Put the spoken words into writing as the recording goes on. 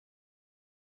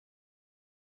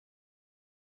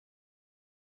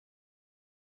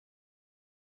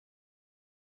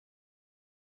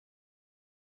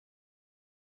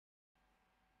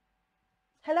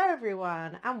Hello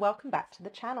everyone and welcome back to the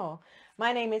channel.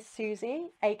 My name is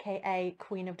Susie, aka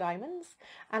Queen of Diamonds,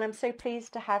 and I'm so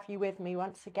pleased to have you with me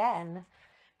once again.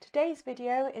 Today's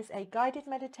video is a guided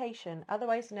meditation,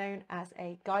 otherwise known as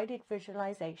a guided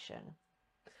visualization.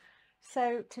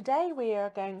 So today we are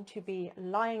going to be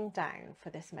lying down for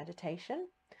this meditation.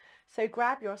 So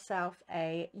grab yourself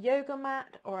a yoga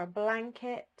mat or a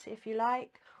blanket if you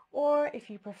like, or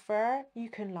if you prefer, you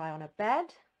can lie on a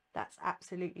bed. That's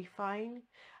absolutely fine.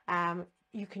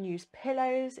 You can use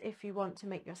pillows if you want to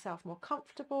make yourself more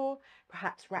comfortable.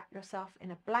 Perhaps wrap yourself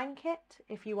in a blanket.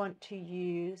 If you want to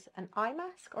use an eye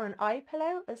mask or an eye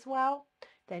pillow as well,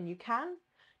 then you can.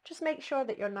 Just make sure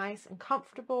that you're nice and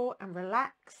comfortable and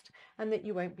relaxed and that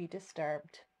you won't be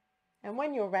disturbed. And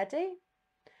when you're ready,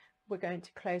 we're going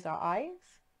to close our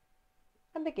eyes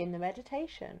and begin the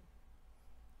meditation.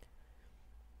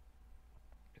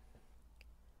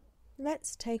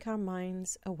 Let's take our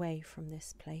minds away from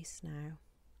this place now.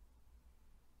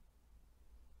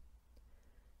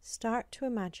 Start to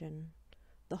imagine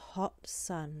the hot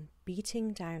sun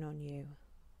beating down on you.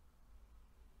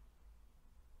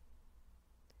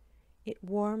 It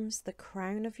warms the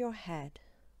crown of your head,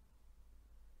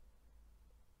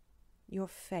 your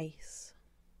face,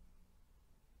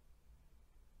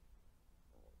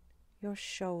 your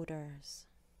shoulders,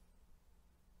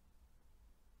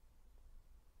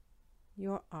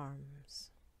 your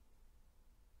arms,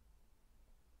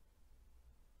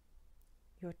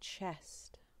 your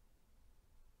chest,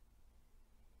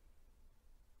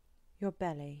 your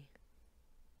belly,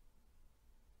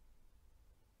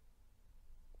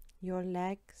 your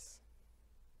legs,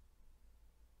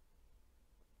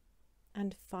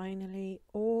 and finally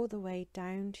all the way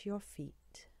down to your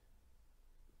feet.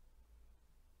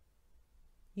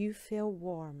 You feel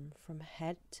warm from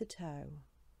head to toe.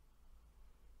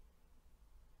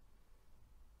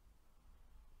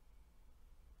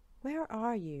 Where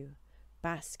are you,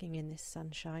 basking in this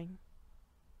sunshine?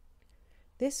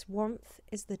 This warmth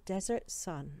is the desert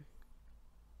sun.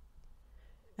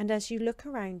 And as you look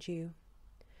around you,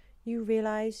 you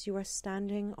realize you are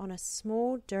standing on a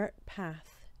small dirt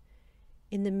path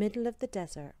in the middle of the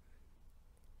desert,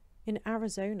 in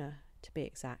Arizona to be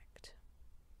exact.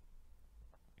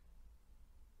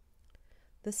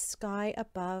 The sky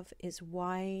above is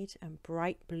wide and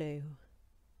bright blue,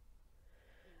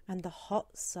 and the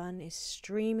hot sun is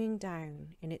streaming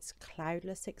down in its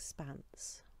cloudless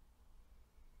expanse.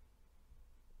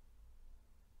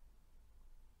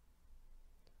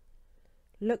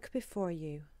 Look before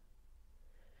you,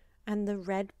 and the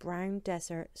red-brown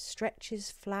desert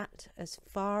stretches flat as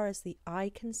far as the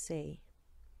eye can see,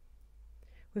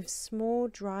 with small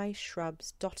dry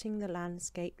shrubs dotting the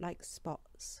landscape like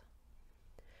spots,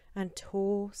 and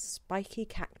tall, spiky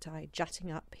cacti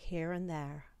jutting up here and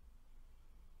there.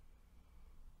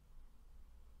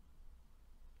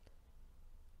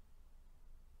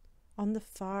 On the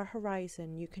far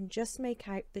horizon, you can just make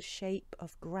out the shape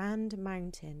of grand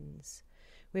mountains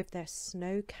with their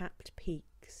snow-capped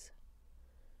peaks.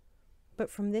 But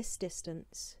from this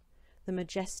distance, the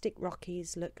majestic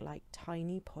Rockies look like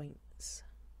tiny points.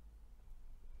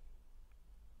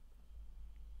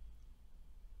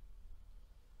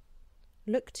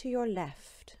 Look to your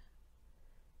left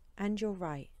and your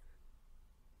right.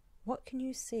 What can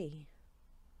you see?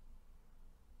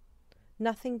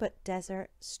 Nothing but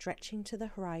desert stretching to the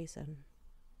horizon.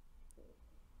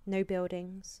 No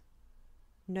buildings,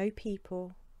 no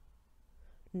people,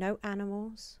 no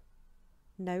animals,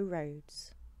 no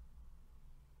roads.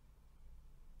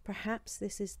 Perhaps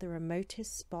this is the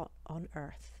remotest spot on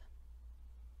Earth.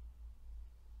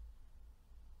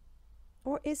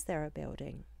 Or is there a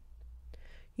building?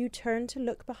 You turn to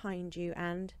look behind you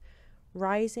and,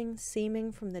 rising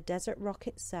seeming from the desert rock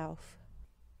itself,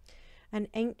 an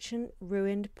ancient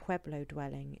ruined pueblo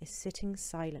dwelling is sitting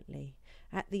silently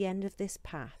at the end of this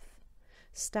path,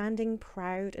 standing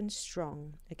proud and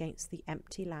strong against the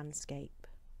empty landscape.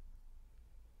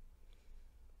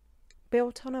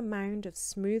 Built on a mound of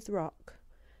smooth rock,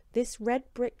 this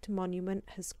red-bricked monument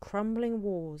has crumbling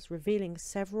walls revealing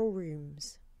several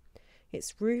rooms,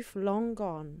 its roof long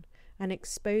gone and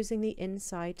exposing the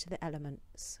inside to the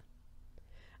elements,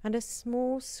 and a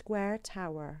small square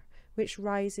tower which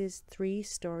rises 3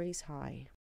 stories high.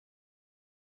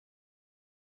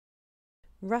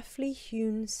 Roughly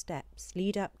hewn steps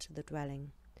lead up to the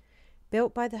dwelling,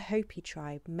 built by the Hopi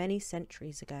tribe many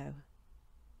centuries ago.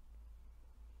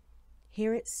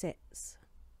 Here it sits,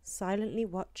 silently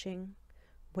watching,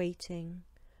 waiting,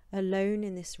 alone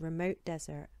in this remote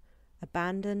desert,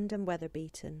 abandoned and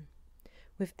weather-beaten,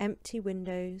 with empty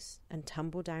windows and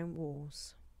tumble-down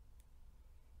walls.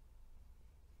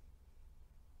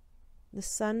 The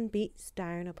sun beats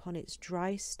down upon its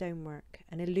dry stonework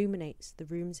and illuminates the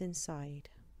rooms inside.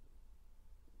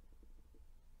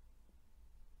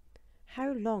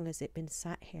 How long has it been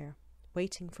sat here,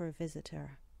 waiting for a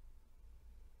visitor?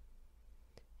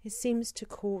 It seems to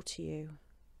call to you,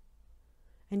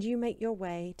 and you make your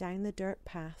way down the dirt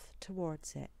path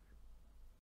towards it.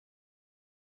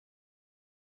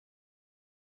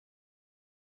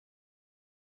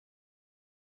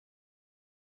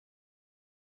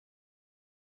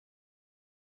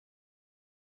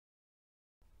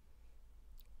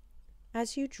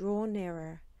 As you draw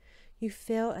nearer, you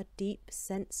feel a deep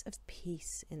sense of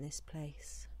peace in this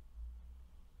place.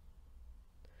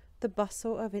 The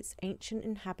bustle of its ancient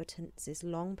inhabitants is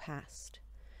long past,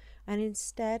 and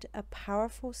instead a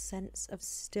powerful sense of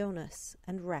stillness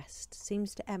and rest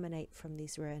seems to emanate from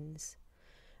these ruins,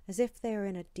 as if they are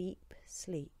in a deep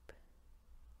sleep.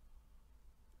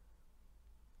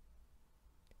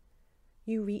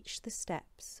 You reach the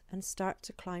steps and start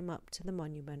to climb up to the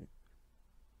monument.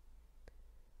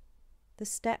 The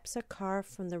steps are carved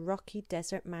from the rocky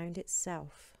desert mound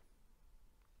itself.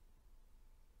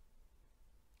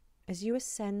 As you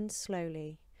ascend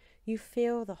slowly, you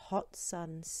feel the hot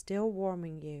sun still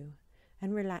warming you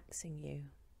and relaxing you.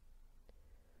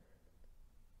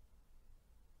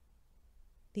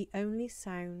 The only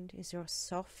sound is your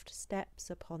soft steps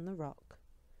upon the rock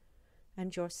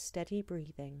and your steady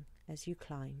breathing as you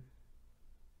climb.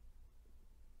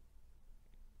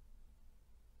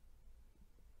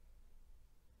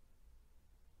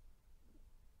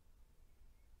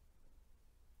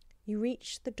 You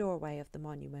reach the doorway of the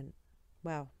monument,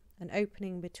 well, an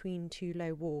opening between two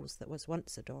low walls that was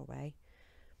once a doorway,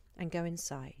 and go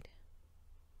inside.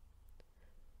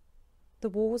 The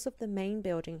walls of the main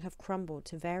building have crumbled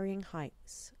to varying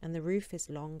heights, and the roof is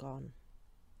long gone.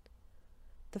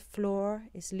 The floor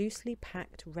is loosely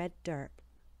packed red dirt.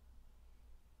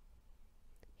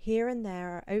 Here and there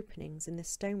are openings in the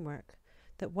stonework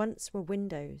that once were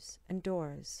windows and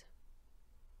doors.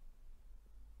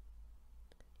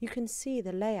 You can see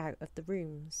the layout of the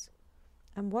rooms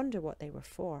and wonder what they were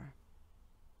for.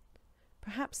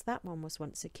 Perhaps that one was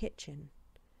once a kitchen,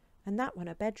 and that one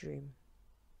a bedroom.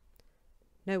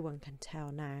 No one can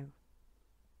tell now.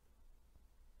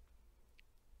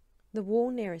 The wall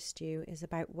nearest you is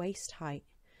about waist height,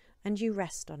 and you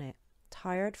rest on it,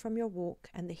 tired from your walk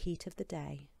and the heat of the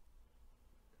day.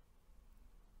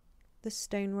 The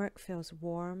stonework feels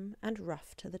warm and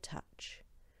rough to the touch,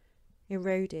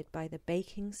 eroded by the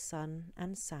baking sun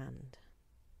and sand.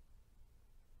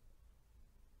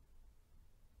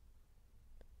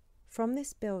 From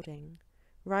this building,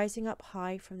 rising up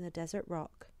high from the desert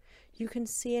rock, you can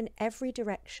see in every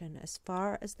direction as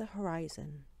far as the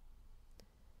horizon.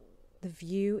 The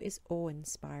view is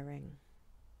awe-inspiring.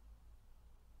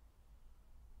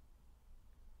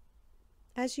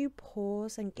 As you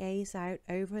pause and gaze out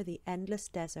over the endless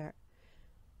desert,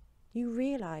 you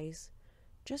realize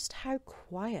just how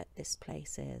quiet this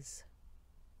place is.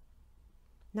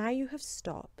 Now you have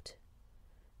stopped.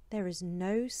 There is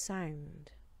no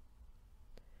sound.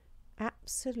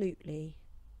 Absolutely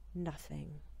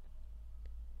nothing.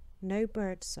 No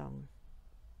bird song.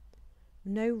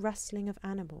 No rustling of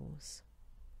animals.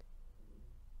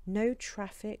 No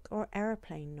traffic or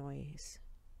aeroplane noise.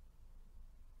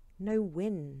 No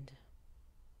wind.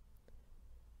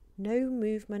 No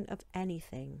movement of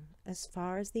anything as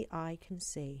far as the eye can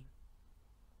see.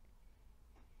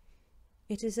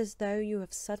 It is as though you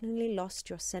have suddenly lost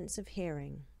your sense of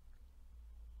hearing,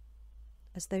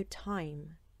 as though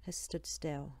time has stood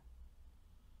still.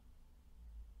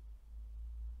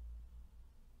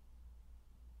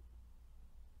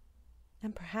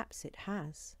 And perhaps it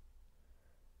has.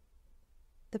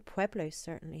 The pueblo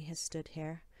certainly has stood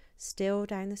here, still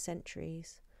down the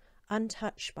centuries,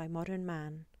 untouched by modern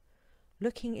man,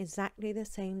 looking exactly the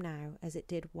same now as it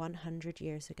did 100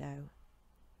 years ago.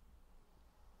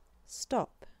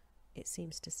 Stop, it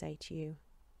seems to say to you.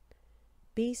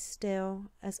 Be still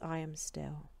as I am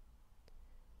still.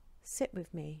 Sit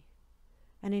with me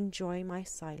and enjoy my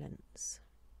silence.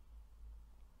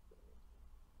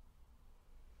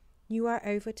 You are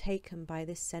overtaken by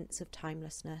this sense of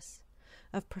timelessness,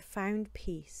 of profound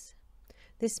peace,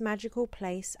 this magical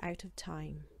place out of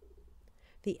time,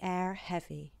 the air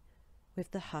heavy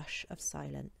with the hush of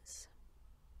silence.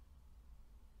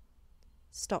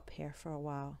 Stop here for a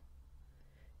while.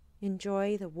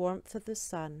 Enjoy the warmth of the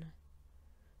sun,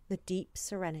 the deep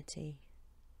serenity,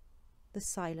 the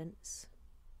silence,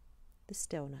 the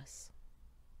stillness.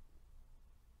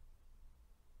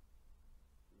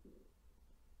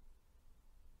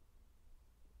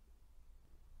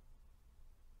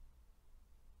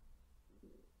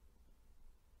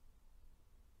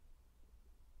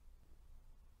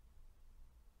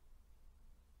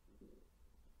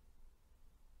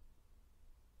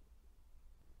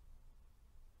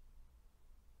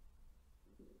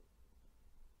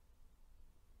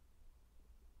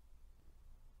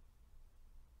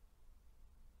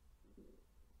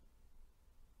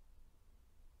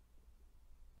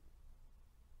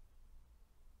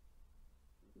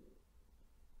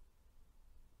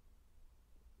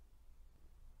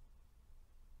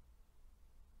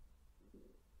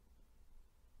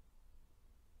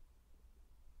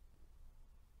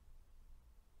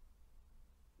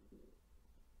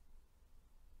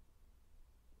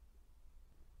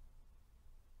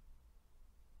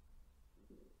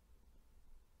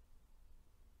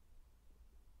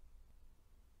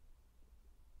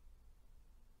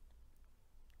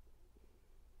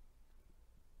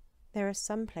 There are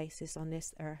some places on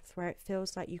this earth where it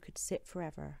feels like you could sit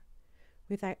forever,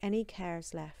 without any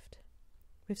cares left,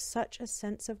 with such a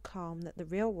sense of calm that the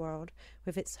real world,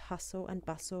 with its hustle and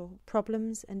bustle,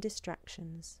 problems and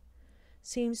distractions,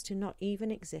 seems to not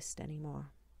even exist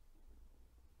anymore.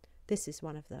 This is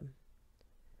one of them.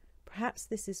 Perhaps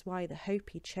this is why the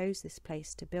Hopi chose this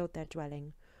place to build their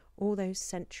dwelling all those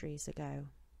centuries ago.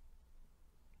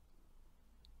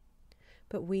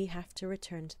 But we have to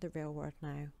return to the real world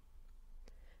now.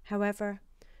 However,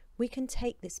 we can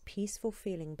take this peaceful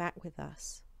feeling back with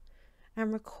us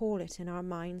and recall it in our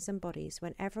minds and bodies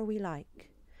whenever we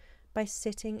like, by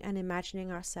sitting and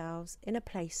imagining ourselves in a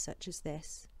place such as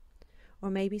this, or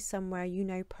maybe somewhere you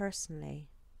know personally,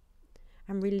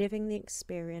 and reliving the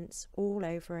experience all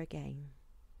over again.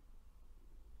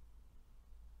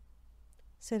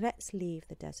 So let's leave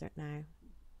the desert now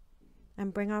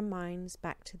and bring our minds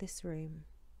back to this room,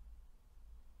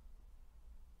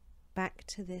 back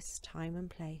to this time and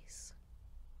place,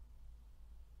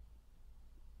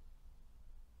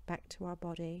 back to our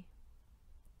body.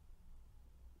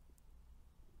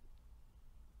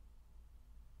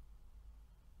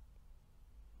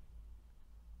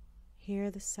 Hear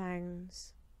the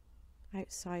sounds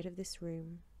outside of this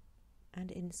room and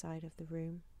inside of the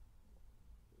room.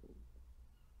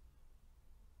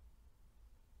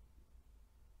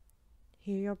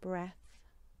 Hear your breath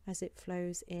as it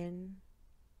flows in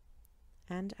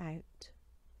and out.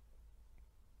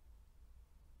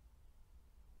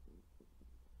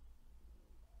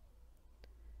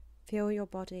 Feel your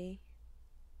body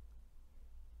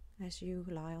as you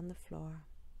lie on the floor.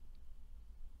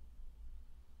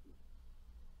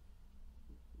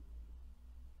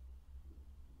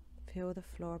 Feel the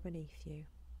floor beneath you.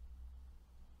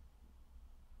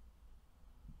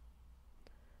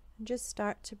 And just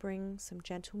start to bring some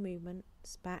gentle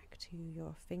movements back to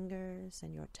your fingers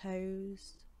and your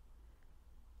toes.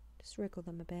 Just wriggle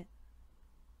them a bit.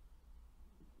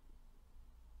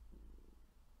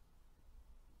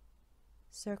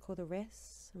 Circle the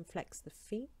wrists and flex the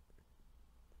feet.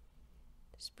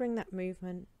 Just bring that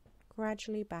movement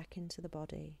gradually back into the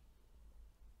body.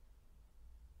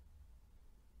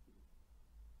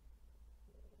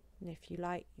 And if you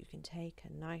like, you can take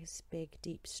a nice big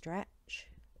deep stretch.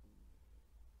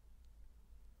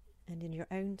 And in your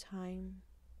own time,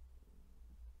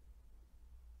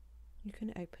 you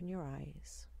can open your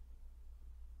eyes.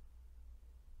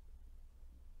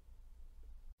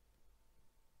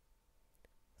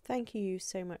 Thank you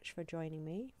so much for joining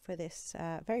me for this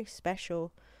very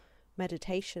special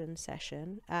meditation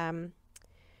session. For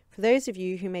those of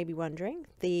you who may be wondering,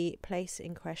 the place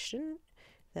in question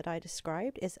that I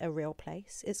described is a real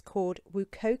place. It's called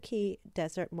Wukoki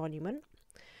Monument.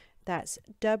 That's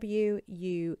Wukoki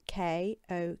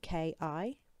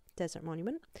Desert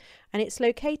Monument, and it's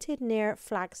located near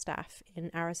Flagstaff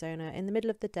in Arizona, in the middle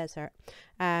of the desert.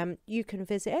 You can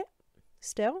visit it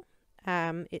still.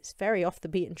 It's very off the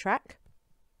beaten track,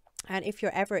 and if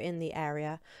you're ever in the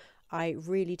area, I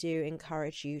really do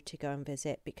encourage you to go and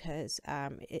visit, because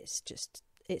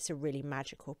it's a really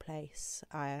magical place.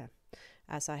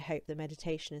 As I hope the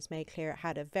meditation has made clear, it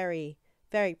had a very,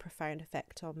 very profound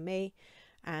effect on me.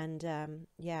 And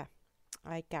yeah,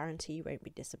 I guarantee you won't be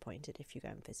disappointed if you go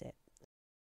and visit.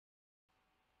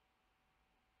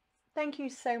 Thank you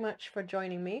so much for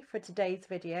joining me for today's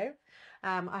video.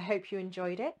 I hope you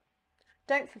enjoyed it.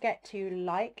 Don't forget to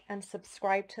like and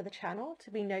subscribe to the channel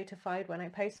to be notified when I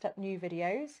post up new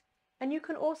videos. And you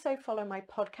can also follow my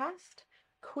podcast,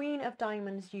 Queen of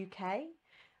Diamonds UK,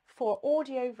 for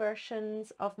audio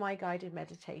versions of my guided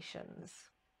meditations.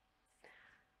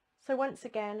 So once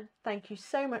again, thank you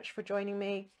so much for joining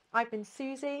me. I've been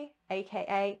Susie,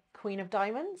 aka Queen of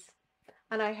Diamonds,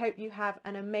 and I hope you have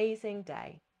an amazing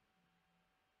day.